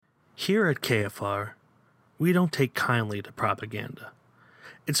Here at KFR, we don't take kindly to propaganda.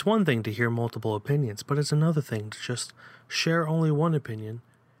 It's one thing to hear multiple opinions, but it's another thing to just share only one opinion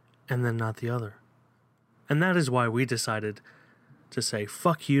and then not the other. And that is why we decided to say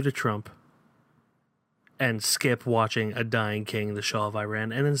fuck you to Trump and skip watching A Dying King, The Shah of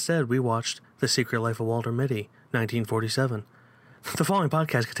Iran, and instead we watched The Secret Life of Walter Mitty, 1947. The following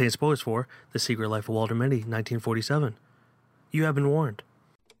podcast contains spoilers for The Secret Life of Walter Mitty, 1947. You have been warned.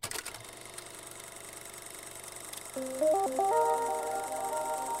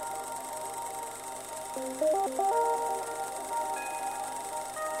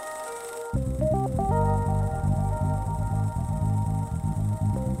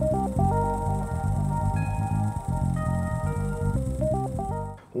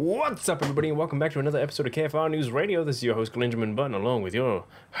 What's up, everybody, and welcome back to another episode of KFR News Radio. This is your host, Benjamin Button, along with your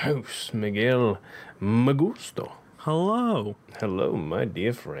host, Miguel Magusto. Hello. Hello, my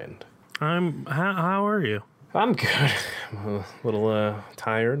dear friend. How are you? I'm good. I'm a little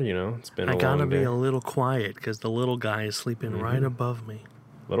tired, you know. It's been a long day. I gotta be a little quiet because the little guy is sleeping right above me.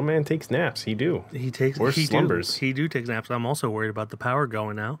 Little man takes naps. He slumbers. He takes naps. I'm also worried about the power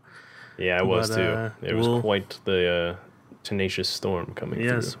going out. Yeah, I was too. It was quite the tenacious storm coming through.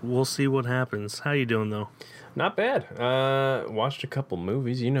 Yes, we'll see what happens. How you doing, though? Not bad. Watched a couple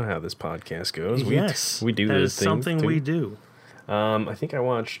movies. You know how this podcast goes. Yes, we do that this is something too. we do. I think I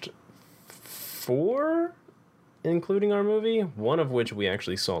watched 4, including our movie, one of which we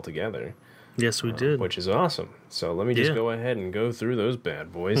actually saw together. Yes, we did. Which is awesome. So let me just go ahead and go through those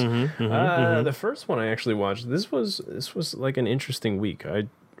bad boys. The first one I actually watched, this was like an interesting week. I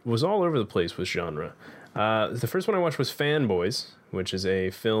was all over the place with genre. The first one I watched was Fanboys, which is a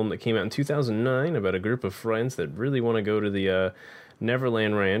film that came out in 2009 about a group of friends that really want to go to the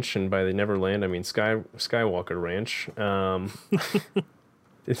Neverland Ranch, and by the Neverland I mean Skywalker Ranch,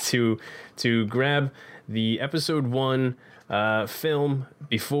 to grab the episode 1 film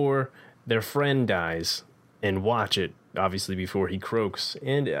before their friend dies and watch it, obviously before he croaks.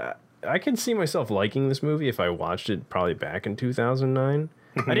 And I can see myself liking this movie if I watched it probably back in 2009.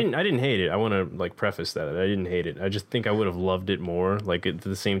 I didn't hate it. I want to preface that I didn't hate it. I just think I would have loved it more. Like at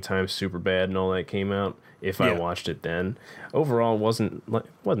the same time, Superbad and all that came out. If I watched it then, overall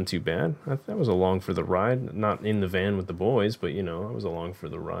wasn't too bad. I was along for the ride. Not in the van with the boys, but I was along for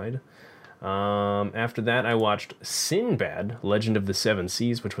the ride. After that, I watched Sinbad, Legend of the Seven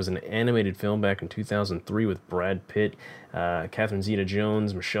Seas, which was an animated film back in 2003 with Brad Pitt, Catherine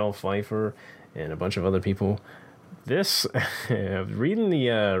Zeta-Jones, Michelle Pfeiffer, and a bunch of other people. This, reading the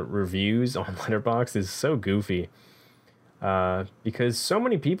reviews on Letterboxd is so goofy because so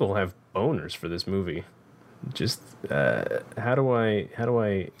many people have boners for this movie. Just how do I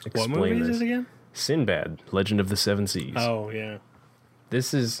explain this? What movie is it again? Sinbad, Legend of the Seven Seas. Oh yeah.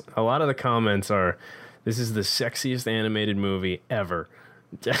 This is a lot of the comments are. This is the sexiest animated movie ever,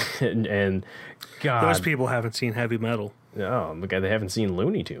 and God, those people haven't seen Heavy Metal. Oh, my God, they haven't seen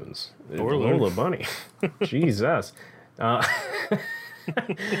Looney Tunes. Or Lola Bunny. Jesus.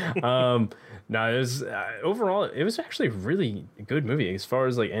 No, it was overall, it was actually a really good movie. As far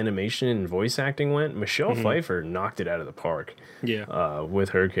as animation and voice acting went, Michelle Pfeiffer knocked it out of the park. Yeah. With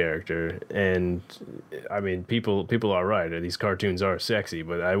her character. And I mean, people are right. These cartoons are sexy,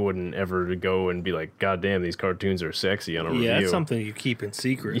 but I wouldn't ever go and be like, God damn, these cartoons are sexy on a review. Yeah, that's something you keep in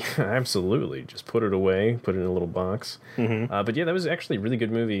secret. Yeah, absolutely. Just put it away, put it in a little box. But yeah, that was actually a really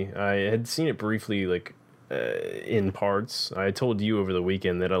good movie. I had seen it briefly, in parts. I told you over the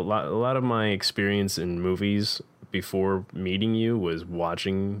weekend that a lot of my experience in movies before meeting you was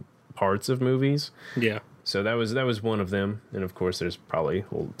watching parts of movies. Yeah. So that was one of them, and of course there's probably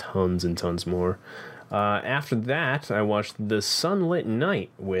tons and tons more. After that, I watched The Sunlit Night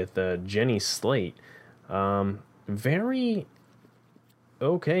with Jenny Slate. Very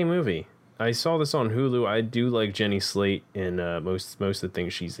okay movie. I saw this on Hulu. I do like Jenny Slate in most of the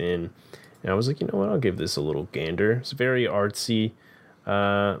things she's in. And I was like, you know what, I'll give this a little gander. It's very artsy,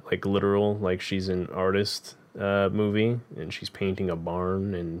 literal, like she's an artist movie, and she's painting a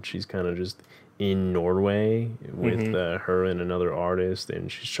barn, and she's kind of just in Norway with her and another artist,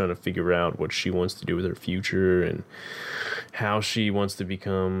 and she's trying to figure out what she wants to do with her future and how she wants to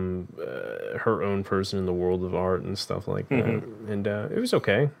become her own person in the world of art and stuff like that. And it was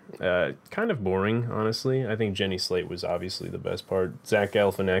okay. Kind of boring, honestly. I think Jenny Slate was obviously the best part. Zach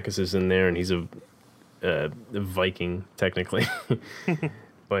Galifianakis is in there, and he's a Viking, technically.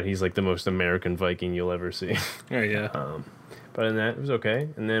 But he's like the most American Viking you'll ever see. Oh, yeah. But in that, it was okay.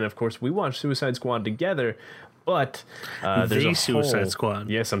 And then, of course, we watched Suicide Squad together. But there's the Suicide Squad.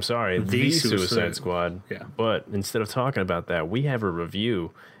 Yes, I'm sorry. The Suicide Squad. Yeah. But instead of talking about that, we have a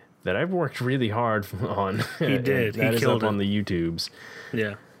review that I've worked really hard on. He did. That He is killed up on it. the YouTubes.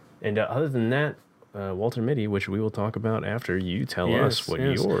 Yeah. And other than that, Walter Mitty, which we will talk about after you tell us what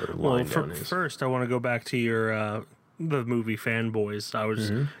your line down is. First, I want to go back to your the movie Fanboys. I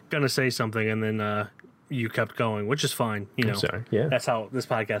was gonna say something, and then you kept going, which is fine. You know, sorry. Yeah. that's how this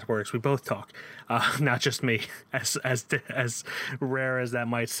podcast works. We both talk, not just me. As rare as that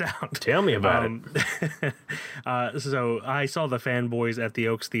might sound. Tell me about it. So I saw the Fanboys at the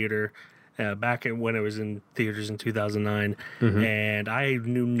Oaks Theater. Back when it was in theaters in 2009, and I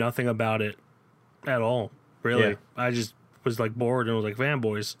knew nothing about it at all. Really, Yeah. I just was like bored and was like,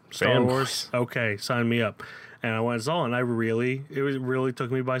 "Fanboys, Star Wars, okay, sign me up." And I went and saw it, and it really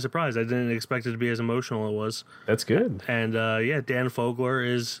took me by surprise. I didn't expect it to be as emotional as it was. That's good. And Dan Fogler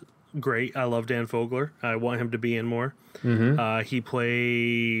is great. I love Dan Fogler. I want him to be in more. He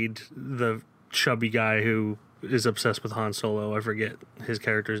played the chubby guy who is obsessed with Han Solo. I forget his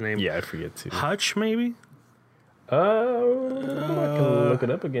character's name. Yeah, I forget too. Hutch, maybe? I can look it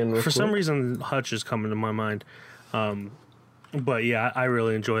up again. For some reason, Hutch is coming to my mind. But yeah, I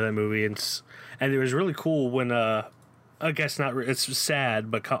really enjoy that movie. And it was really cool when, I guess it's sad,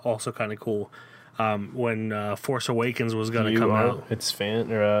 but also kind of cool. When Force Awakens was going to come out. It's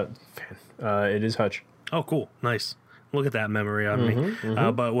it is Hutch. Oh, cool. Nice. Look at that memory on me.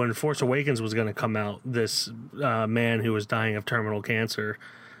 But when Force Awakens was going to come out, this man who was dying of terminal cancer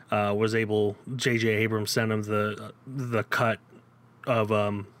was able. J.J. Abrams sent him the cut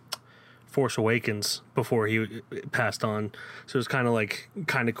of Force Awakens before he passed on. So it's kind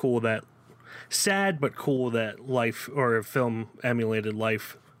of cool that sad but cool that life or a film emulated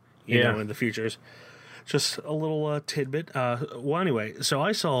life, you know, in the futures. Just a little tidbit. Well, anyway, so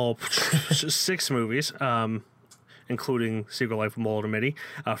I saw 6 movies. Including Secret Life of Walter Mitty.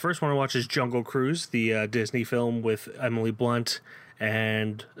 First one I watched is Jungle Cruise, the Disney film with Emily Blunt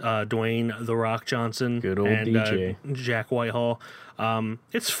and Dwayne "The Rock" Johnson. Good old and, DJ. Jack Whitehall.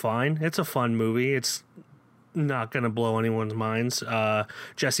 It's fine. It's a fun movie. It's not going to blow anyone's minds.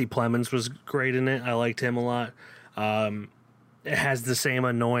 Jesse Plemons was great in it. I liked him a lot. It has the same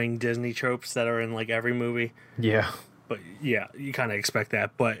annoying Disney tropes that are in like every movie. Yeah. But yeah, you kind of expect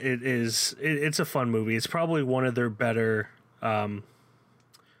that. But it's a fun movie. It's probably one of their better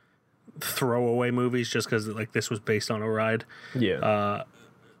throwaway movies, just because like this was based on a ride. Yeah.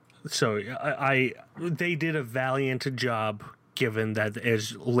 So they did a valiant job, given that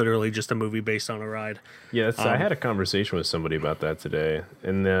it's literally just a movie based on a ride. Yeah, I had a conversation with somebody about that today,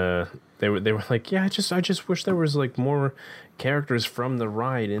 and they were like, "Yeah, I just wish there was like more characters from the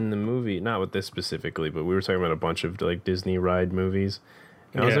ride in the movie." Not with this specifically, but we were talking about a bunch of like Disney ride movies.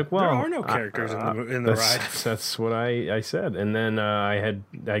 And I was like, "Well, there are no characters in the ride." That's what I said, and then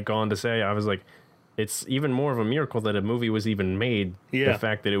I'd gone to say, I was like, it's even more of a miracle that a movie was even made. Yeah. The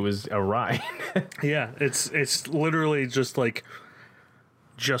fact that it was a ride. Yeah, it's literally just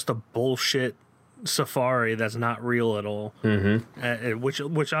a bullshit safari that's not real at all.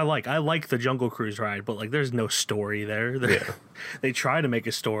 Which I like. I like the Jungle Cruise ride, but like there's no story there. They try to make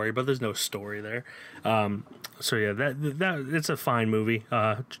a story, but there's no story there. So yeah, that it's a fine movie.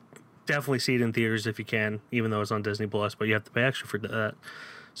 Definitely see it in theaters if you can, even though it's on Disney Plus, but you have to pay extra for that.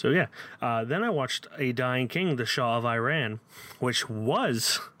 So yeah, then I watched A Dying King, The Shah of Iran, which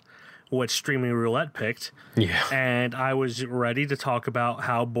was what Streaming Roulette picked. Yeah. And I was ready to talk about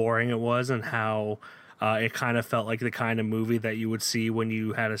how boring it was and how it kind of felt like the kind of movie that you would see when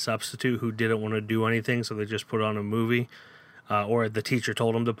you had a substitute who didn't want to do anything, so they just put on a movie. Or the teacher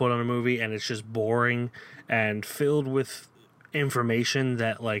told them to put on a movie, and it's just boring and filled with information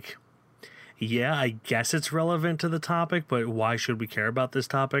that, like, yeah, I guess it's relevant to the topic, but why should we care about this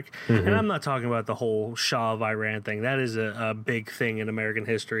topic? And I'm not talking about the whole Shah of Iran thing. That is a big thing in American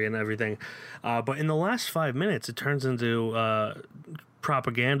history and everything. But in the last 5 minutes, it turns into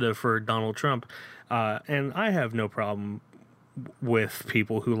propaganda for Donald Trump. And I have no problem with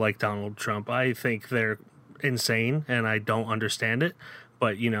people who like Donald Trump. I think they're insane, and I don't understand it.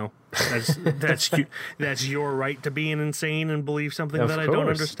 But, you know, that's your right to be insane and believe something that I don't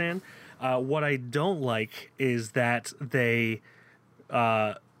understand. What I don't like is that they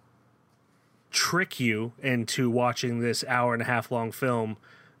trick you into watching this hour-and-a-half long film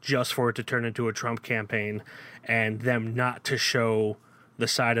just for it to turn into a Trump campaign, and them not to show the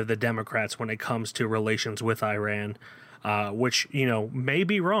side of the Democrats when it comes to relations with Iran, which, you know, may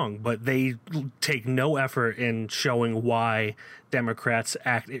be wrong, but they take no effort in showing why Democrats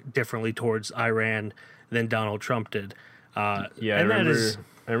act differently towards Iran than Donald Trump did. I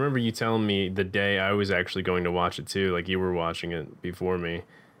remember you telling me the day I was actually going to watch it too, like you were watching it before me,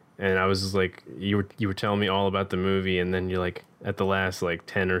 and I was just like, you were telling me all about the movie, and then you're like, at the last like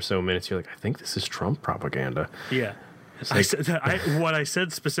 10 or so minutes, you're like, I think this is Trump propaganda. Yeah. What I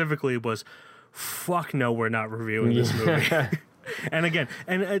said specifically was, fuck no, we're not reviewing this movie. And again,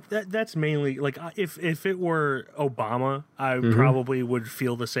 that's mainly like if it were Obama, I probably would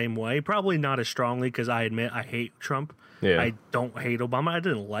feel the same way. Probably not as strongly because I admit I hate Trump. Yeah. I don't hate Obama. I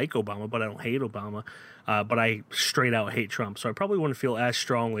didn't like Obama, but I don't hate Obama. But I straight out hate Trump, so I probably wouldn't feel as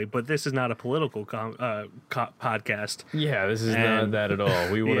strongly. But this is not a political podcast. Yeah, this is not that at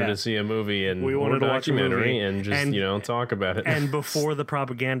all. We wanted to see a movie and we wanted to watch a movie and just talk about it. And before the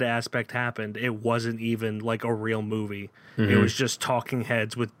propaganda aspect happened, it wasn't even like a real movie. It was just talking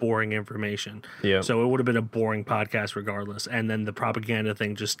heads with boring information. Yeah. So it would have been a boring podcast regardless. And then the propaganda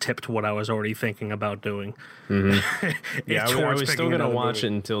thing just tipped what I was already thinking about doing. Yeah, I was still gonna watch it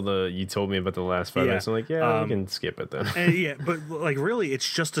until you told me about the last 5 minutes. I'm like, yeah, we can skip it then. Yeah, but like really, it's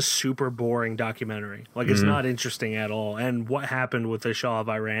just a super boring documentary. Like it's not interesting at all. And what happened with the Shah of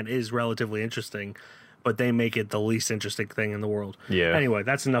Iran is relatively interesting, but they make it the least interesting thing in the world. Yeah. Anyway,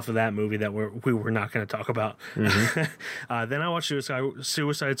 that's enough of that movie that we were not going to talk about. Then I watched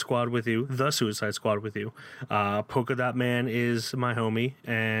Suicide Squad with you, The Suicide Squad with you. Polka Dot Man is my homie,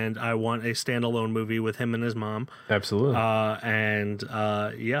 and I want a standalone movie with him and his mom. Absolutely.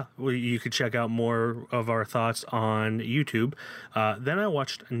 You could check out more of our thoughts on YouTube. Then I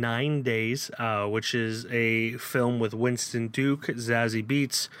watched 9 Days, which is a film with Winston Duke, Zazie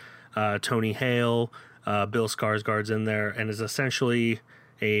Beetz, Tony Hale, Bill Skarsgård's in there, and is essentially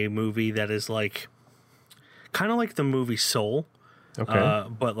a movie that is like kind of like the movie Soul,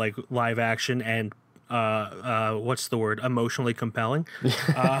 but like live action and what's the word? Emotionally compelling.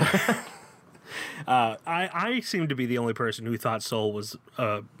 I seem to be the only person who thought Soul was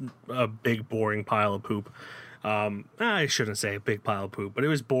a big boring pile of poop. I shouldn't say a big pile of poop, but it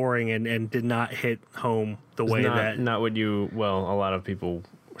was boring and did not hit home the way that not what a lot of people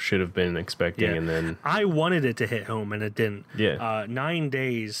should have been expecting. And then I wanted it to hit home and it didn't. 9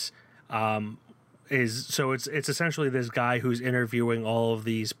 Days it's essentially this guy who's interviewing all of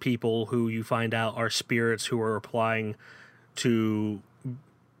these people who you find out are spirits who are applying to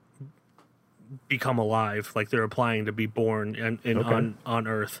become alive, like they're applying to be born on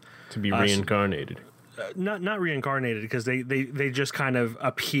Earth, to be reincarnated. Not reincarnated, because they just kind of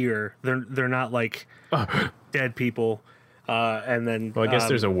appear. They're not like dead people. And then, well, I guess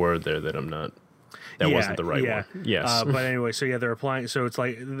there's a word there that I'm not. That wasn't the right one. Yes. But anyway, so they're applying. So it's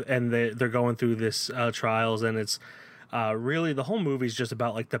like, and they're going through this trials, and it's really the whole movie is just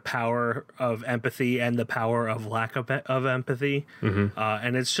about like the power of empathy and the power of lack of empathy.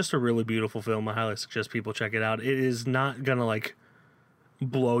 And it's just a really beautiful film. I highly suggest people check it out. It is not gonna like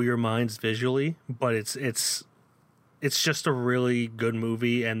blow your minds visually, but it's just a really good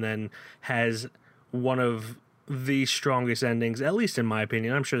movie, and then has one of the strongest endings, at least in my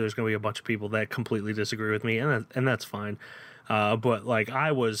opinion. I'm sure there's going to be a bunch of people that completely disagree with me, and that's fine. But like I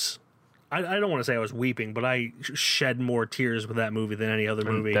don't want to say I was weeping, but I shed more tears with that movie than any other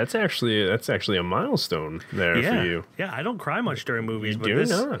movie. That's actually a milestone there for you. Yeah, I don't cry much during movies, but do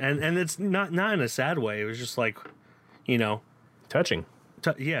not. And it's not in a sad way. It was just like, touching.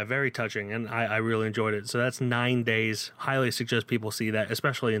 Very touching, and I really enjoyed it. So that's 9 Days. Highly suggest people see that,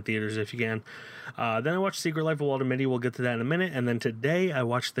 especially in theaters if you can. Then I watched Secret Life of Walter Mitty. We'll get to that in a minute. And then today I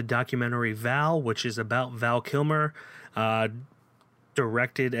watched the documentary Val, which is about Val Kilmer,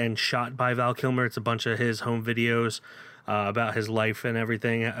 directed and shot by Val Kilmer. It's a bunch of his home videos about his life and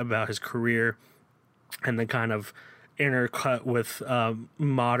everything, about his career, and then kind of intercut with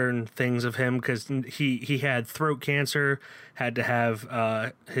modern things of him, because he had throat cancer, had to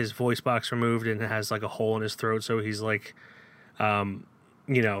have his voice box removed, and has like a hole in his throat, so he's like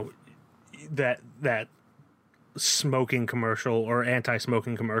that smoking commercial or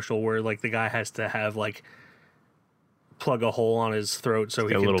anti-smoking commercial where like the guy has to have like plug a hole on his throat so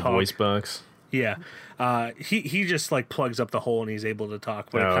he can talk. A little voice box. Yeah. He just like plugs up the hole and he's able to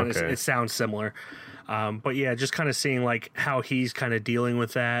talk, but it sounds similar. But yeah, just kind of seeing like how he's kind of dealing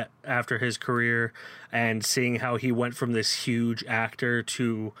with that after his career, and seeing how he went from this huge actor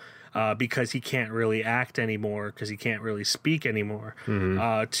to because he can't really act anymore, because he can't really speak anymore,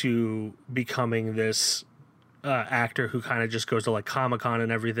 to becoming this actor who kind of just goes to like Comic-Con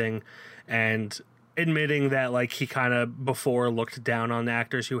and everything, and admitting that like he kind of before looked down on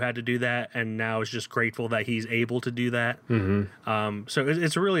actors who had to do that, and now is just grateful that he's able to do that. So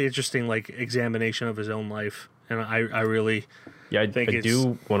it's a really interesting like examination of his own life, and I really think I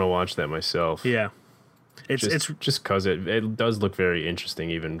do want to watch that myself. Yeah. It's just because it does look very interesting,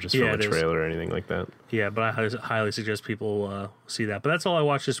 even just from a trailer or anything like that. Yeah, but I highly suggest people see that. But that's all I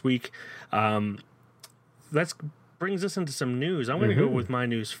watched this week. That brings us into some news. I'm going to go with my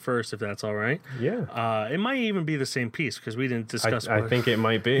news first, if that's all right. Yeah. It might even be the same piece because we didn't discuss. I think it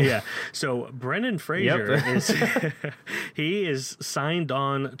might be. Yeah. So Brendan Fraser he is signed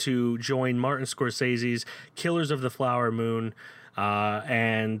on to join Martin Scorsese's Killers of the Flower Moon,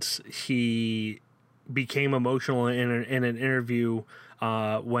 and he became emotional in an interview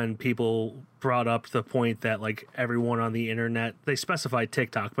when people brought up the point that like everyone on the internet, they specified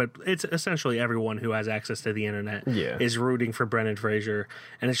TikTok, but it's essentially everyone who has access to the internet is rooting for Brendan Fraser.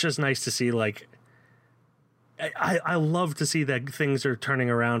 And it's just nice to see, like, I love to see that things are turning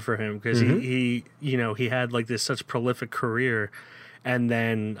around for him because he had like this such prolific career and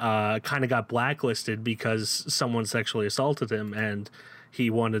then kind of got blacklisted because someone sexually assaulted him and he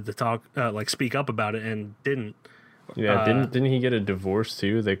wanted to talk, speak up about it and didn't. Yeah, didn't he get a divorce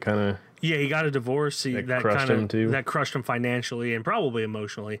too? That kind of he got a divorce. That crushed him too. That crushed him financially and probably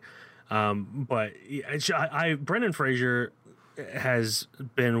emotionally. But Brendan Fraser has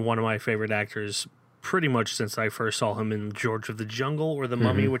been one of my favorite actors pretty much since I first saw him in George of the Jungle or The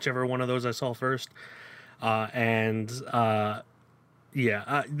Mummy, whichever one of those I saw first. I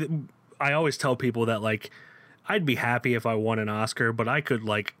always tell people that like I'd be happy if I won an Oscar, but I could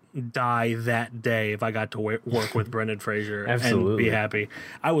like die that day if I got to work with Brendan Fraser and be happy.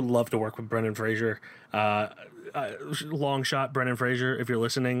 I would love to work with Brendan Fraser. Long shot, Brendan Fraser, if you're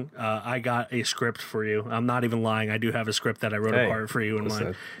listening, I got a script for you. I'm not even lying. I do have a script that I wrote a part for you in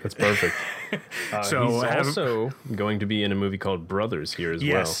mind. That's perfect. So he's also going to be in a movie called Brothers here as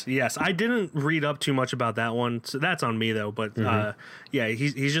well. Yes. I didn't read up too much about that one, so that's on me though. But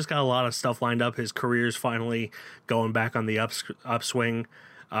he's just got a lot of stuff lined up. His career's finally going back on the upswing.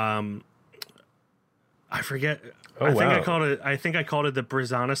 I forget. I think I called it the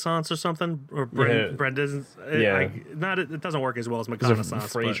Brizanaissance or something, or Brendan's. It doesn't work as well as McConaissance.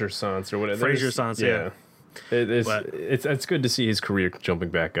 Fraser-sance or whatever. Fraser-sance, yeah. It's good to see his career jumping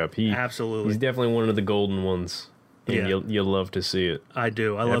back up. Absolutely, he's definitely one of the golden ones. And you'll love to see it. I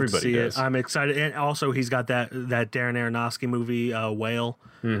do. I love to see it. I'm excited. And also, he's got that Darren Aronofsky movie, Whale,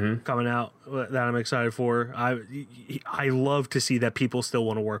 coming out that I'm excited for. I love to see that people still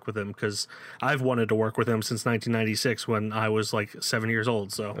want to work with him because I've wanted to work with him since 1996 when I was like 7 years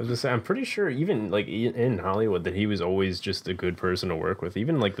old. So I was gonna say, I'm pretty sure even like in Hollywood that he was always just a good person to work with.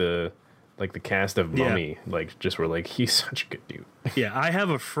 Even like the cast of Mummy, just were like, he's such a good dude. Yeah, I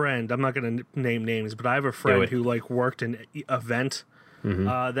have a friend. I'm not going to name names, but I have a friend who like worked an event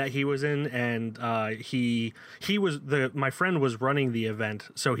that he was in, and my friend was running the event,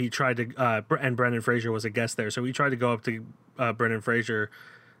 so he tried to, and Brendan Fraser was a guest there, so he tried to go up to Brendan Fraser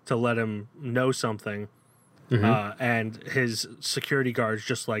to let him know something. And his security guards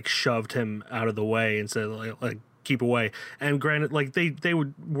just like shoved him out of the way and said like keep away. And granted, like they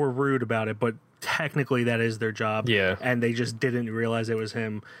were rude about it, but technically that is their job. Yeah. And they just didn't realize it was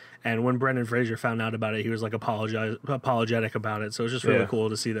him. And when Brendan Fraser found out about it, he was like apologetic about it. So it's just really cool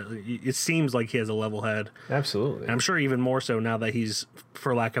to see that. It seems like he has a level head. Absolutely. And I'm sure even more so now that he's,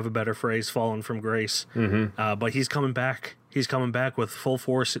 for lack of a better phrase, fallen from grace. But he's coming back. He's coming back with full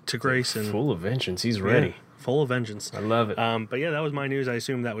force to grace and full of vengeance. He's ready. Yeah. Full of vengeance. I love it. But yeah, that was my news. I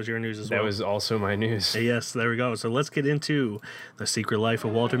assume that was your news as well. That was also my news. Yes, there we go. So let's get into The Secret Life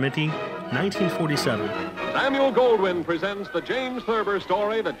of Walter Mitty, 1947. Samuel Goldwyn presents the James Thurber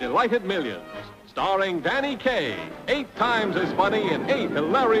story that delighted millions, starring Danny Kaye, 8 times as funny in 8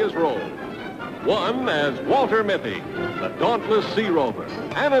 hilarious roles. One as Walter Mitty, the dauntless sea rover;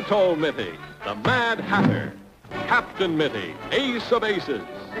 Anatole Mitty, the Mad Hatter; Captain Mitty, ace of aces;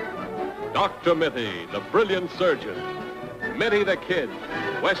 Dr. Mitty, the brilliant surgeon; Mitty the Kid,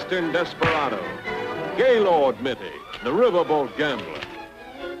 Western desperado; Gaylord Mitty, the riverboat gambler;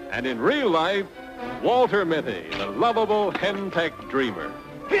 and in real life, Walter Mitty, the lovable henpecked dreamer.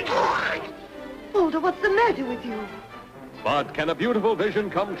 Walter, what's the matter with you? But can a beautiful vision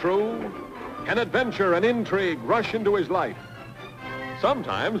come true? Can adventure and intrigue rush into his life?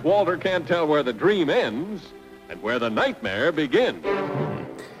 Sometimes Walter can't tell where the dream ends and where the nightmare begins.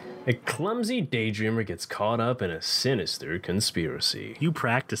 A clumsy daydreamer gets caught up in a sinister conspiracy. You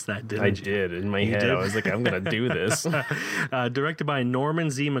practiced that, didn't you? I did. In my head, I was like, I'm going to do this. Directed by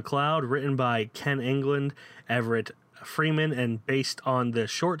Norman Z. MacLeod, written by Ken England, Everett Freeman, and based on the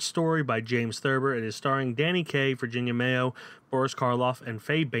short story by James Thurber. It is starring Danny Kaye, Virginia Mayo, Boris Karloff, and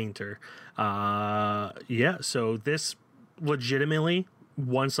Faye Bainter. So this legitimately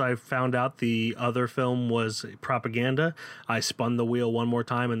once I found out the other film was propaganda, I spun the wheel one more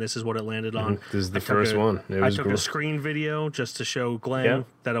time, and this is what it landed on. This is the first one. I took a screen video just to show Glenn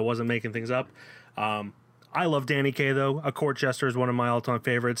that I wasn't making things up. I love Danny Kaye, though. A Court Jester is one of my all-time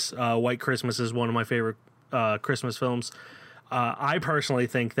favorites. White Christmas is one of my favorite Christmas films. I personally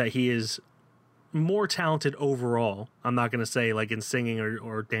think that he is more talented overall. I'm not going to say like in singing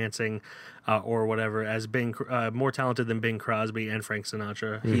or dancing or whatever, as Bing, more talented than Bing Crosby and Frank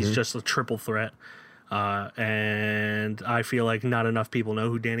Sinatra. Mm-hmm. He's just a triple threat. And I feel like not enough people know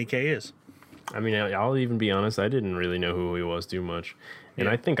who Danny Kaye is. I mean, I'll even be honest, I didn't really know who he was too much. And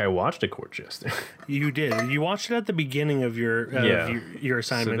I think I watched A Court Jester. You did. You watched it at the beginning of your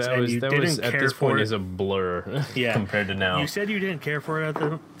assignments, so and you didn't care at this for point it. Is a blur compared to now. You said you didn't care for it at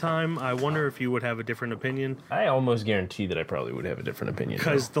the time. I wonder if you would have a different opinion. I almost guarantee that I probably would have a different opinion.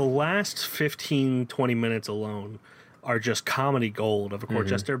 Because the last 15, 20 minutes alone are just comedy gold of A Court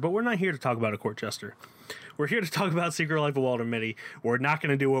Jester. But we're not here to talk about A Court Jester. We're here to talk about Secret Life of Walter Mitty. We're not going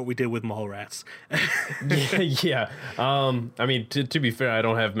to do what we did with Mallrats. I mean, to be fair, I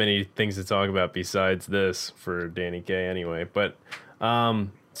don't have many things to talk about besides this for Danny Kaye anyway. But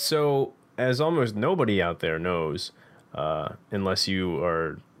so, as almost nobody out there knows, unless you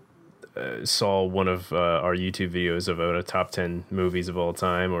are saw one of our YouTube videos of a top 10 movies of all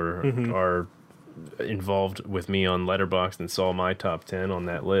time, or are involved with me on Letterboxd and saw my top 10 on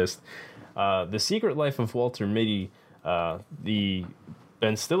that list. The Secret Life of Walter Mitty, the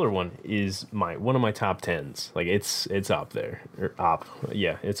Ben Stiller one, is one of my top 10s. Like it's up there.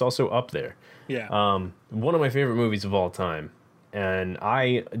 It's also up there. Yeah. One of my favorite movies of all time. And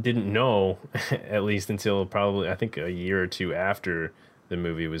I didn't know, at least until probably I think a year or two after the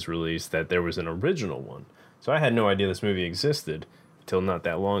movie was released, that there was an original one. So I had no idea this movie existed until not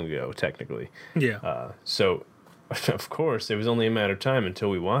that long ago, technically. Yeah. So of course, it was only a matter of time until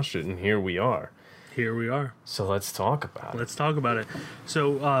we watched it, and here we are. Here we are. So let's talk about it. Let's talk about it.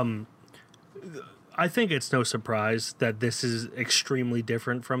 So I think it's no surprise that this is extremely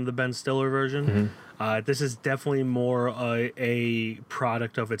different from the Ben Stiller version. This is definitely more a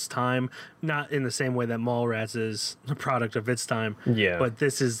product of its time, not in the same way that Mallrats is a product of its time. Yeah. But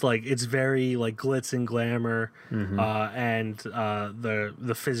this is like, it's very like glitz and glamour, and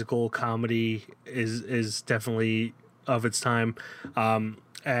the physical comedy is definitely of its time.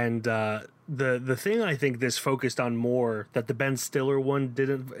 And the thing I think this focused on more that the Ben Stiller one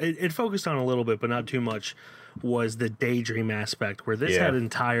didn't, it focused on a little bit, but not too much, was the daydream aspect, where this had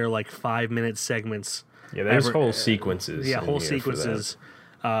entire like 5-minute segments. Yeah, there's whole sequences. Whole sequences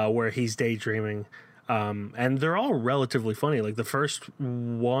where he's daydreaming. And they're all relatively funny. Like the first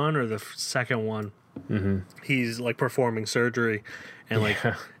one or the second one, he's like performing surgery and like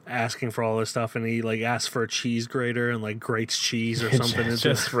asking for all this stuff, and he like asks for a cheese grater and like grates cheese or something. It's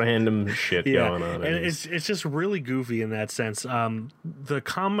just random shit going on. And it's just really goofy in that sense. The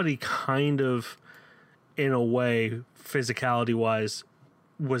comedy kind of, in a way, physicality wise,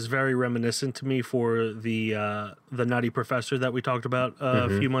 was very reminiscent to me for the Nutty Professor that we talked about a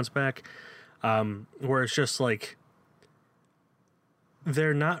few months back, where it's just like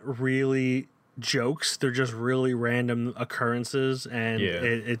they're not really jokes, they're just really random occurrences, and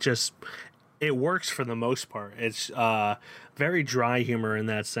it works for the most part. It's very dry humor in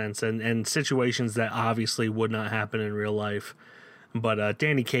that sense, and situations that obviously would not happen in real life. But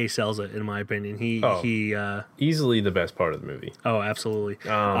Danny Kaye sells it, in my opinion. He easily the best part of the movie. Oh, absolutely.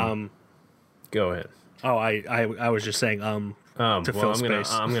 Go ahead. Oh, I was just saying to fill space.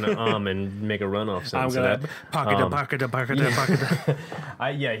 I'm gonna and make a runoff sentence. I'm gonna pocket.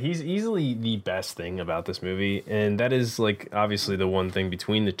 Yeah, he's easily the best thing about this movie, and that is like obviously the one thing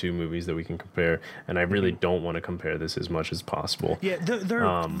between the two movies that we can compare. And I really don't want to compare this as much as possible. Yeah,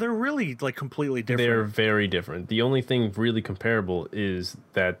 they're really like completely different. They're very different. The only thing really comparable is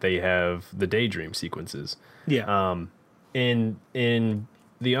that they have the daydream sequences. Yeah. In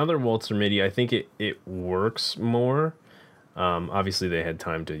the other Walter Mitty, I think it works more. Obviously they had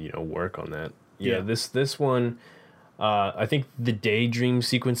time to work on that. This one, I think the daydream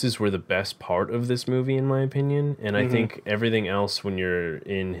sequences were the best part of this movie, in my opinion, and I think everything else when you're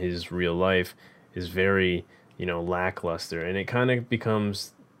in his real life is very lackluster, and it kind of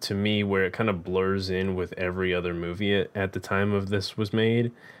becomes, to me, where it kind of blurs in with every other movie at the time of this was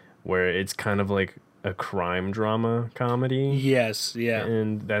made, where it's kind of like a crime drama comedy. Yes, yeah.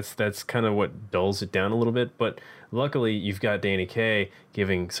 And that's kind of what dulls it down a little bit. But luckily, you've got Danny Kaye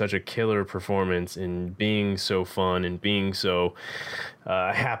giving such a killer performance and being so fun and being so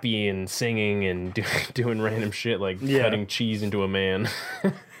happy and singing and doing random shit like cutting cheese into a man.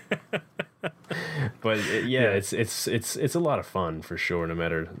 But it's a lot of fun for sure. No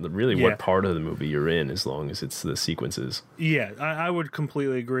matter really Yeah. what part of the movie you're in, as long as it's the sequences. Yeah, I would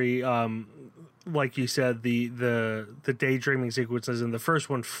completely agree. Like you said, the daydreaming sequences in the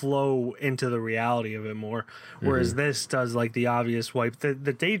first one flow into the reality of it more, whereas this does like the obvious wipe. The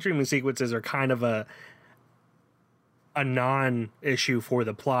daydreaming sequences are kind of a non-issue for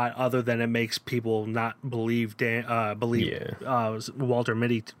the plot, other than it makes people not believe Walter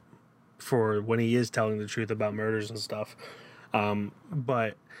Mitty for when he is telling the truth about murders and stuff.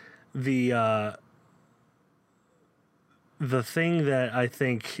 But the thing that I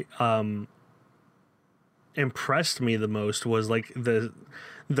think impressed me the most was like the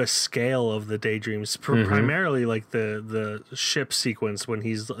scale of the daydreams, primarily like the ship sequence when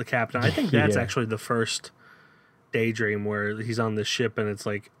he's the captain. I think that's actually the first daydream where he's on the ship and it's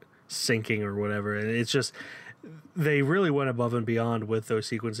like sinking or whatever, and it's just they really went above and beyond with those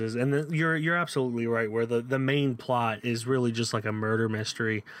sequences. And you're absolutely right, where the main plot is really just like a murder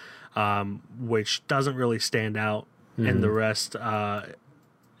mystery, which doesn't really stand out in the rest.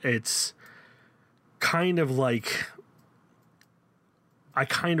 It's kind of like, I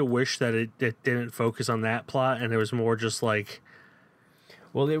kind of wish that it didn't focus on that plot and it was more just like,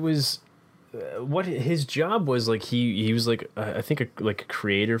 well, it was what his job was. Like he was like I think a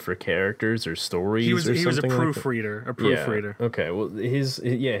creator for characters or stories. He was or a something proofreader, like proofreader. Okay, well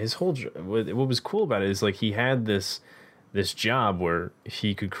his whole what was cool about it is like he had this job where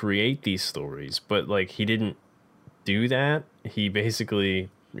he could create these stories, but like he didn't do that. He basically,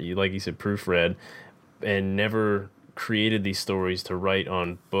 like you said, proofread and never created these stories to write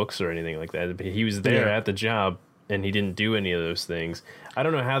on books or anything like that. But he was there at the job and he didn't do any of those things. I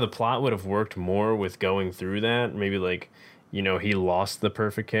don't know how the plot would have worked more with going through that. Maybe like, he lost the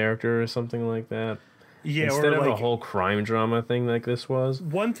perfect character or something like that. Yeah, instead or of like, a whole crime drama thing like this was.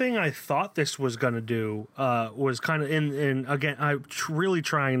 One thing I thought this was going to do was kind of in again, I'm really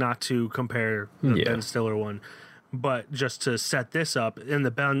trying not to compare the Ben Stiller one, but just to set this up, in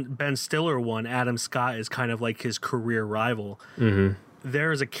the Ben Stiller one, Adam Scott is kind of like his career rival.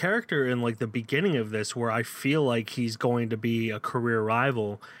 There's a character in like the beginning of this where I feel like he's going to be a career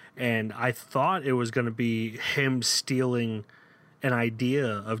rival, and I thought it was going to be him stealing an idea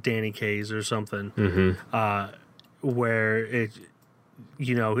of Danny Kaye's or something, where it,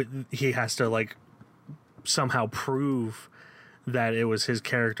 he has to like somehow prove that it was his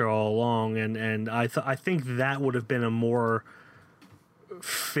character all along, and I think that would have been a more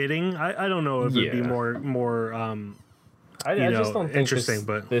fitting. I don't know if it'd be more I just don't think interesting,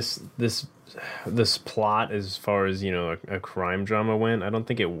 but this plot, as far as a crime drama went, I don't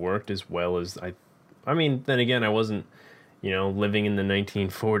think it worked as well as I mean, then again, I wasn't living in the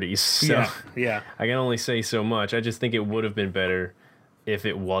 1940s, so yeah. I can only say so much. I just think it would have been better if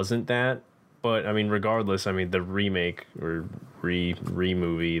it wasn't that. But I mean, regardless, I mean, the remake or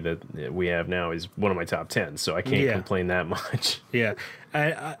re-movie that we have now is one of my top 10, so I can't complain that much. Yeah,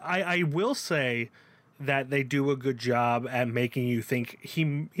 I will say that they do a good job at making you think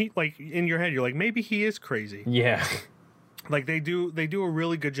he like in your head you're like, maybe he is crazy. Yeah. Like they do a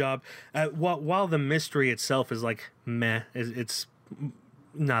really good job at while the mystery itself is like meh, it's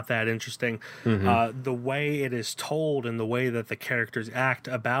not that interesting. The way it is told and the way that the characters act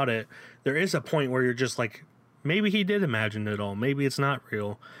about it, there is a point where you're just like, maybe he did imagine it all, maybe it's not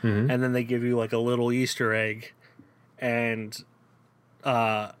real. And then they give you like a little Easter egg, and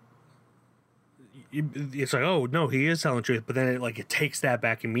it's like, oh no, he is telling the truth, but then it takes that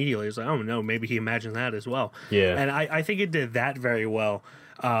back immediately. It's like, oh no, maybe he imagined that as well. And I think it did that very well,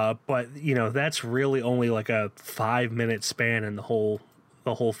 but that's really only like a 5-minute span in the whole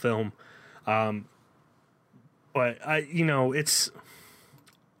film. But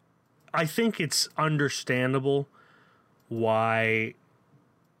I think it's understandable why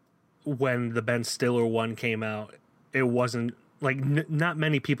when the Ben Stiller one came out, it wasn't like not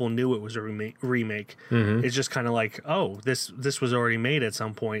many people knew it was a remake. It's just kind of like, oh, this was already made at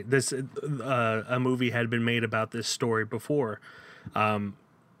some point. This a movie had been made about this story before, and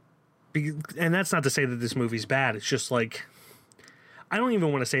that's not to say that this movie's bad. It's just like, I don't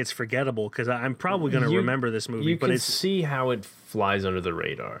even want to say it's forgettable, because I'm probably going to remember this movie. But it's see how it flies under the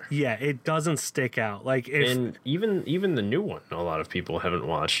radar. Yeah, it doesn't stick out. Like and even the new one, a lot of people haven't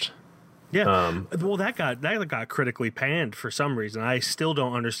watched. Yeah, well, that got critically panned for some reason. I still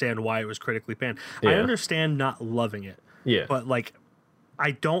don't understand why it was critically panned. I understand not loving it. Yeah, but like,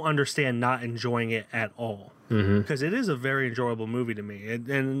 I don't understand not enjoying it at all, because it is a very enjoyable movie to me.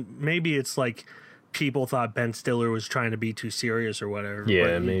 And maybe it's like people thought Ben Stiller was trying to be too serious or whatever.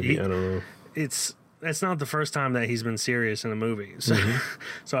 Yeah, maybe I don't know. That's not the first time that he's been serious in a movie, so,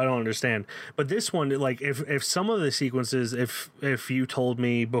 so I don't understand. But this one, like, if some of the sequences, if you told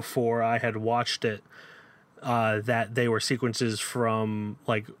me before I had watched it that they were sequences from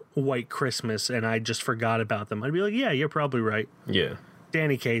like White Christmas and I just forgot about them, I'd be like, yeah, you're probably right. Yeah.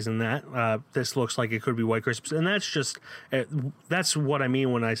 Danny Kaye's in that. This looks like it could be White Christmas, and that's what I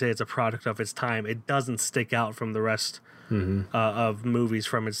mean when I say it's a product of its time. It doesn't stick out from the rest of movies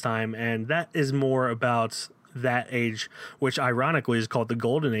from its time, and that is more about that age, which ironically is called the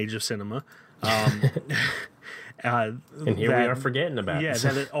golden age of cinema. And here we are forgetting about it.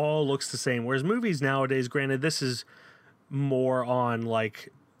 That it all looks the same. Whereas movies nowadays, granted, this is more on like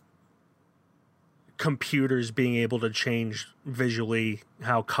computers being able to change visually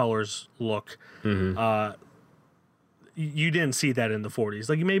how colors look. You didn't see that in the 40s,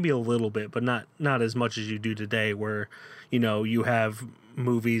 like maybe a little bit, but not as much as you do today, where you have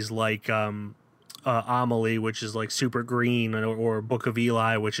movies like Amelie, which is like super green, or Book of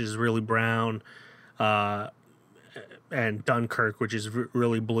Eli, which is really brown, and Dunkirk, which is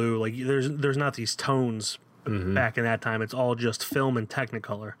really blue. Like there's not these tones back in that time. It's all just film and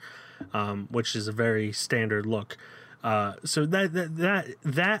Technicolor, which is a very standard look. So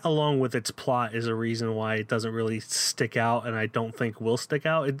that along with its plot is a reason why it doesn't really stick out, and I don't think will stick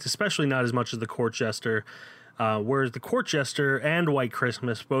out. Especially not as much as the Court Jester. Whereas the Court Jester and White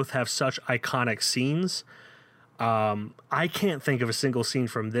Christmas both have such iconic scenes. I can't think of a single scene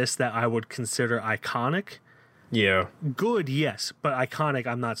from this that I would consider iconic. Yeah. Good, yes, but iconic,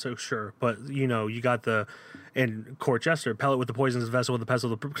 I'm not so sure. But, you got in Court Jester, pellet with the poisonous vessel with the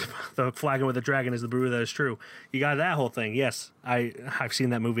pestle, the flagon with the dragon is the brew that is true. You got that whole thing. Yes, I've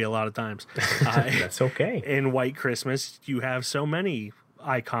seen that movie a lot of times. That's okay. In White Christmas, you have so many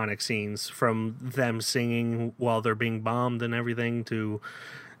iconic scenes, from them singing while they're being bombed and everything, to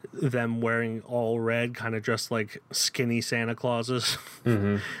them wearing all red, kind of just like skinny Santa Clauses,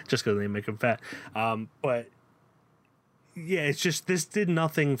 just because they make them fat. But yeah, it's just, this did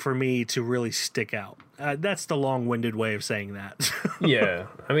nothing for me to really stick out. That's the long-winded way of saying that. Yeah,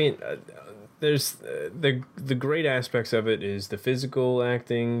 I mean, there's the great aspects of it is the physical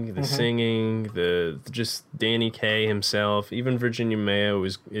acting, the singing, the just Danny Kaye himself, even Virginia Mayo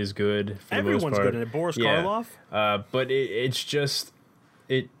is good for Everyone's the most part. good in it. Boris Karloff. But it's just,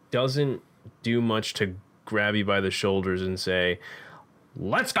 it doesn't do much to grab you by the shoulders and say,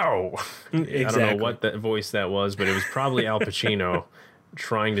 let's go. Exactly. I don't know what that voice that was, but it was probably Al Pacino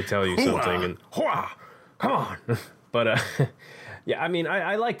trying to tell you something. And come on. But yeah, I mean,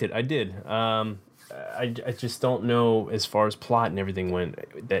 I liked it. I did. I just don't know, as far as plot and everything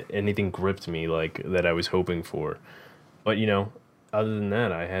went, that anything gripped me like that I was hoping for. But other than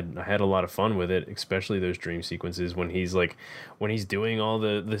that, I had a lot of fun with it, especially those dream sequences when he's doing all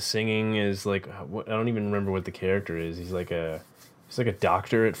the singing. Is like, I don't even remember what the character is. He's like a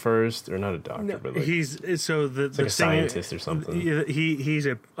doctor at first, or not a doctor, but like, he's like a scientist or something. He's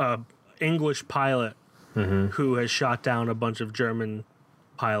a English pilot who has shot down a bunch of German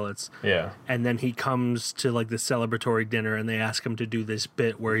pilots. Yeah, and then he comes to like the celebratory dinner, and they ask him to do this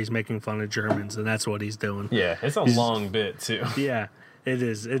bit where he's making fun of Germans, and that's what he's doing. Yeah, it's a long bit too. Yeah. It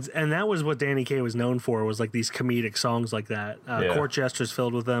is. And that was what Danny Kaye was known for, was like these comedic songs like that. Court Jester's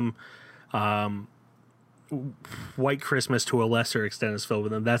filled with them. White Christmas, to a lesser extent, is filled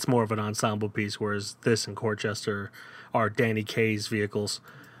with them. That's more of an ensemble piece, whereas this and Court Jester are Danny Kaye's vehicles.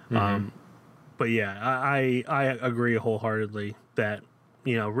 But yeah, I agree wholeheartedly that,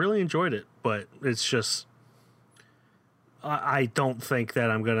 really enjoyed it, but it's just, I don't think that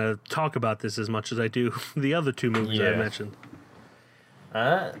I'm going to talk about this as much as I do the other two movies I mentioned.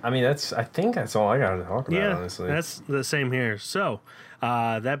 I mean, I think that's all I got to talk about, honestly. That's the same here. So,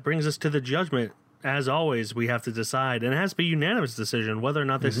 that brings us to the judgment. As always, we have to decide, and it has to be a unanimous decision, whether or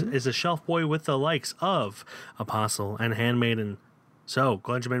not this is a shelf boy with the likes of Apostle and Handmaiden. So,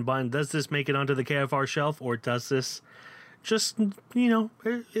 Glenjamin Bond, does this make it onto the KFR shelf, or does this just,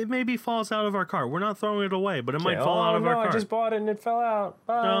 it maybe falls out of our cart? We're not throwing it away, but it might fall out of our cart. I just bought it and it fell out.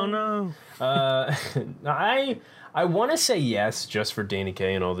 Bye. Oh, no. I want to say yes just for Danny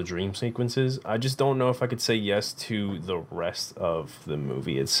Kaye and all the dream sequences. I just don't know if I could say yes to the rest of the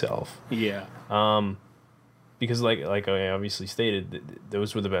movie itself. Yeah. Because like I obviously stated,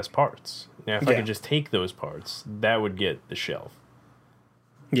 those were the best parts. Now, if I could just take those parts, that would get the shelf.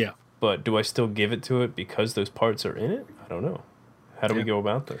 Yeah. But do I still give it to it because those parts are in it? I don't know. How do we go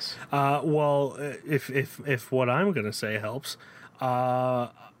about this? Well, if what I'm going to say helps,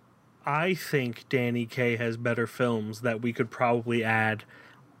 I think Danny Kaye has better films that we could probably add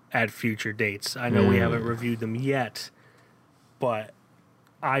at future dates. I know we haven't reviewed them yet, but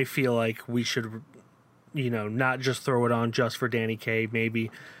I feel like we should not just throw it on just for Danny Kaye.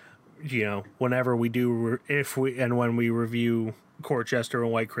 Maybe, whenever we do, when we review Court Jester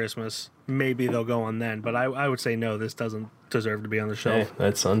and White Christmas, maybe they'll go on then. But I would say no, this doesn't deserve to be on the shelf. Hey,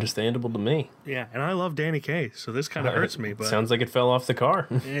 that's understandable to me. Yeah, and I love Danny Kaye, so this kind of hurts me. But sounds like it fell off the car.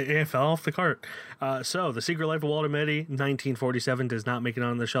 it fell off the cart. So, The Secret Life of Walter Mitty, 1947, does not make it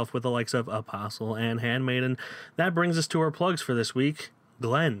on the shelf with the likes of Apostle and Handmaiden. That brings us to our plugs for this week.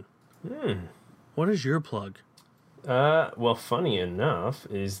 Glenn, what is your plug? Well, funny enough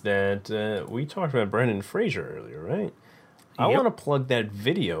is that we talked about Brendan Fraser earlier, right? I want to plug that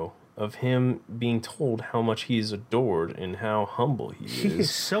video of him being told how much he's adored and how humble he is. He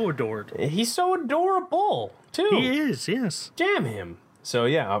is so adored. He's so adorable, too. He is, yes. Damn him. So,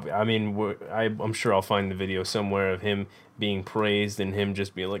 yeah, I mean, I'm sure I'll find the video somewhere of him being praised and him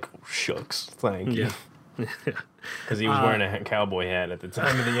just being like, oh, shucks, thank you. Because he was wearing a cowboy hat at the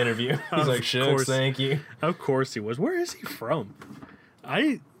time of the interview. He's like, shucks, thank you. Of course he was. Where is he from?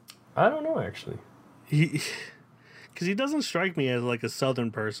 I don't know, actually. Because he doesn't strike me as like a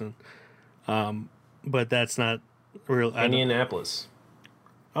southern person. But that's not real. Indianapolis.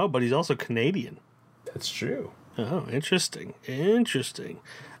 Oh, but he's also Canadian. That's true. Oh, interesting.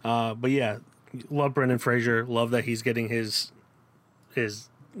 But yeah, love Brendan Fraser. Love that he's getting his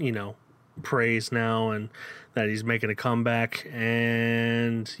praise now and that he's making a comeback.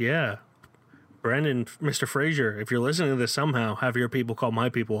 And yeah, Brendan, Mr. Fraser, if you're listening to this somehow, have your people call my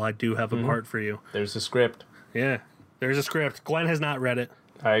people. I do have a part for you. There's a script. Yeah, there's a script. Glenn has not read it.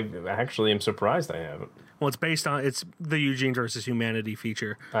 I actually am surprised I haven't. Well, it's the Eugene versus Humanity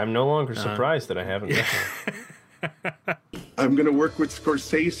feature. I'm no longer surprised that I haven't read it. I'm going to work with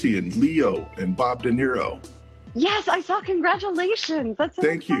Scorsese and Leo and Bob De Niro. Yes, I saw. Congratulations. That's so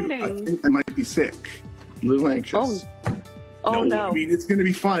Thank exciting. you. I think I might be sick. A little anxious. Oh no. I mean, it's going to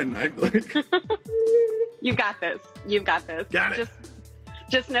be fun. You got this. You've got this. Got it.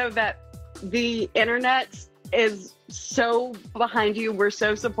 Just know that the internet is so behind you. We're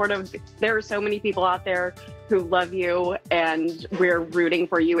so supportive. There are so many people out there who love you, and we're rooting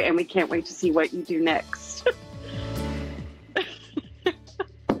for you, and we can't wait to see what you do next.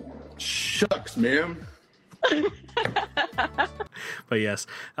 Shucks, ma'am. But yes,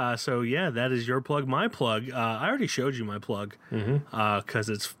 so yeah, that is your plug. My plug, I already showed you my plug because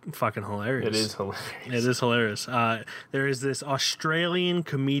it's fucking hilarious. It is hilarious. It is hilarious. There is this Australian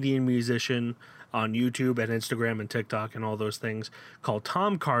comedian musician on YouTube and Instagram and TikTok and all those things called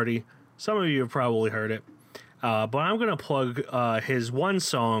Tom Cardy. Some of you have probably heard it, but I'm gonna plug his one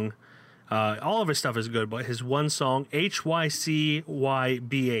song. All of his stuff is good, but his one song, HYCYBH ?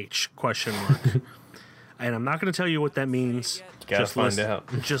 And I'm not going to tell you what that means. Gotta find out.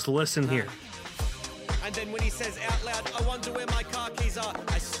 Just listen here. And then when he says out loud, I wonder where my car keys are,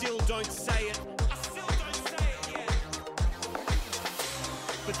 I still don't say it.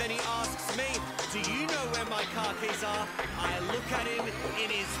 But then he asks me, do you know where my car keys are? I look at him in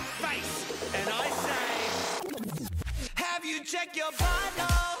his face and I say, have you checked your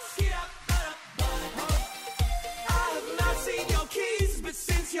vitals? Get up, I have not seen your keys, but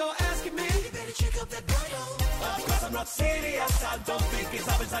since you're asking me, you better check up that vital. Of course I'm not serious, I don't think it's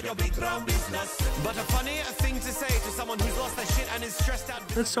up inside your big brown business. But a funnier thing to say to someone who's lost their shit and is stressed out.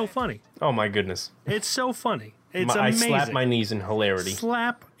 That's so funny. Oh my goodness. It's so funny. It's I amazing. slap my knees in hilarity.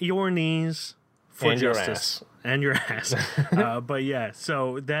 Slap your knees for And justice. your ass. And your ass. But yeah,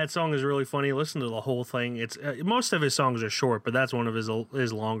 so that song is really funny. Listen to the whole thing. It's most of his songs are short, but that's one of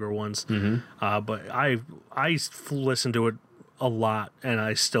his longer ones. But I listen to it a lot, and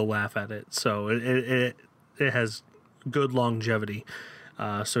I still laugh at it. So it has good longevity.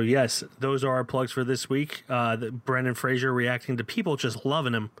 So yes, those are our plugs for this week. Brendan Fraser reacting to people just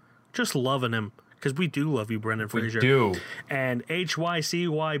loving him. Because we do love you, Brendan Fraser. We do. And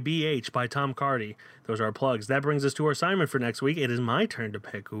HYCYBH by Tom Cardy. Those are our plugs. That brings us to our assignment for next week. It is my turn to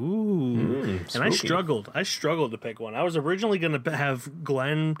pick. Ooh. And I struggled to pick one. I was originally going to have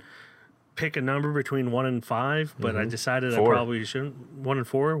Glenn pick a number between 1 and 5, but I decided 4. I probably shouldn't. 1 and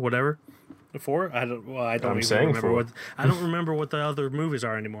 4, whatever. 4? I don't even remember 4. I don't remember what the other movies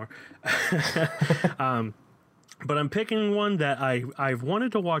are anymore. But I'm picking one that I've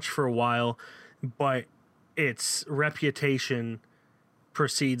wanted to watch for a while, but its reputation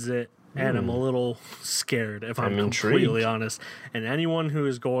precedes it, and I'm a little scared, if I'm completely honest. And anyone who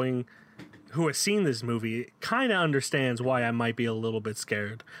has seen this movie kind of understands why I might be a little bit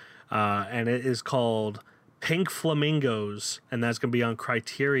scared. And it is called Pink Flamingos, and that's going to be on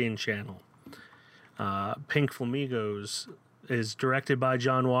Criterion Channel. Pink Flamingos is directed by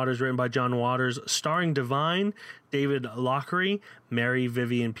John Waters, written by John Waters, starring Divine, David Lochary, Mary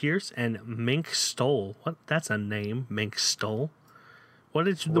Vivian Pierce, and Mink Stole. What? That's a name, Mink Stole. What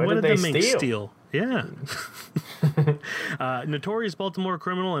did the Mink steal? Yeah. Notorious Baltimore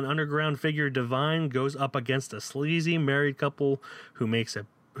criminal and underground figure Divine goes up against a sleazy married couple who make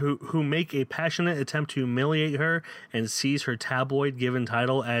a passionate attempt to humiliate her and seize her tabloid given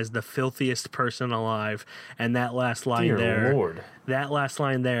title as the filthiest person alive. And that last line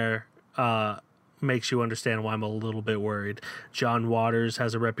there makes you understand why I'm a little bit worried. John Waters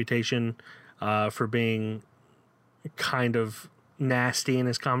has a reputation for being kind of nasty in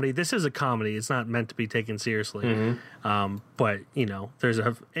his comedy. This is a comedy. It's not meant to be taken seriously. But, you know, there's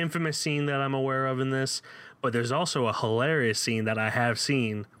an infamous scene that I'm aware of in this, but there's also a hilarious scene that I have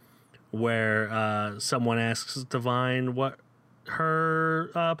seen where someone asks Divine what her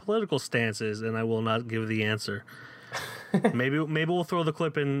political stance is, and I will not give the answer. Maybe we'll throw the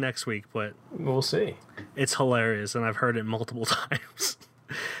clip in next week, but we'll see. It's hilarious, and I've heard it multiple times.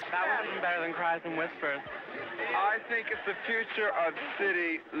 That was even better than Cries and Whispers. I think it's the future of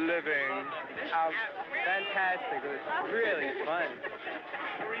city living. Fantastic. It was really fun.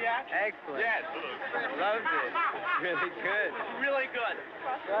 Excellent. Yes. Loved it. Really good. Really good.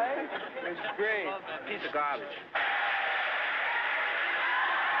 Right? It's great. Piece of garbage.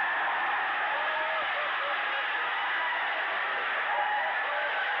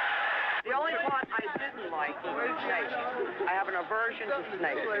 The only part I didn't like was snakes. I have an aversion to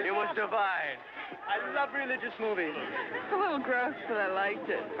snakes. It was divine. I love religious movies. It's a little gross, but I liked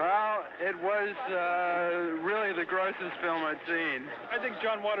it. Well, it was really the grossest film I'd seen. I think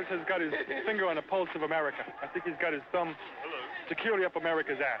John Waters has got his finger on the pulse of America. I think he's got his thumb securely up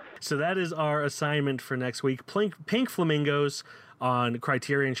America's ass. So that is our assignment for next week. Pink Flamingos on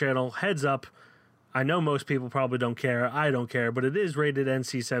Criterion Channel. Heads up. I know most people probably don't care. I don't care, but it is rated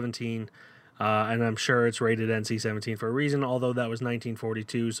NC-17, and I'm sure it's rated NC-17 for a reason, although that was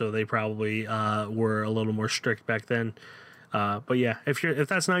 1942, so they probably were a little more strict back then. But yeah, if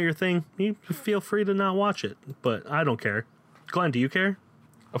that's not your thing, you feel free to not watch it, but I don't care. Glenn, do you care?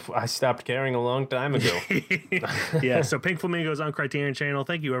 I stopped caring a long time ago. Yeah, so Pink Flamingos on Criterion Channel.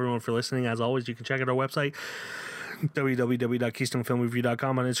 Thank you, everyone, for listening. As always, you can check out our website,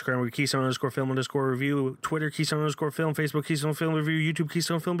 www.KeystoneFilmReview.com, on Instagram, we're Keystone_Film_Review, Twitter, Keystone_Film, Facebook, Keystone Film Review, YouTube,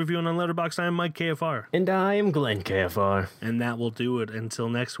 Keystone Film Review, and on Letterboxd, I am Mike KFR. And I am Glenn KFR. And that will do it until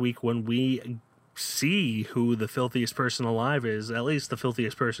next week when we see who the filthiest person alive is, at least the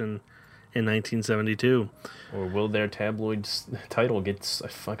filthiest person in 1972. Or will their tabloid title get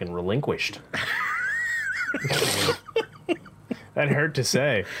fucking relinquished? That hurt to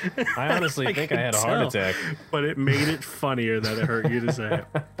say. I honestly think I had a heart attack. But it made it funnier that it hurt you to say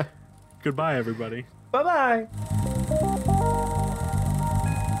it. Goodbye, everybody. Bye-bye.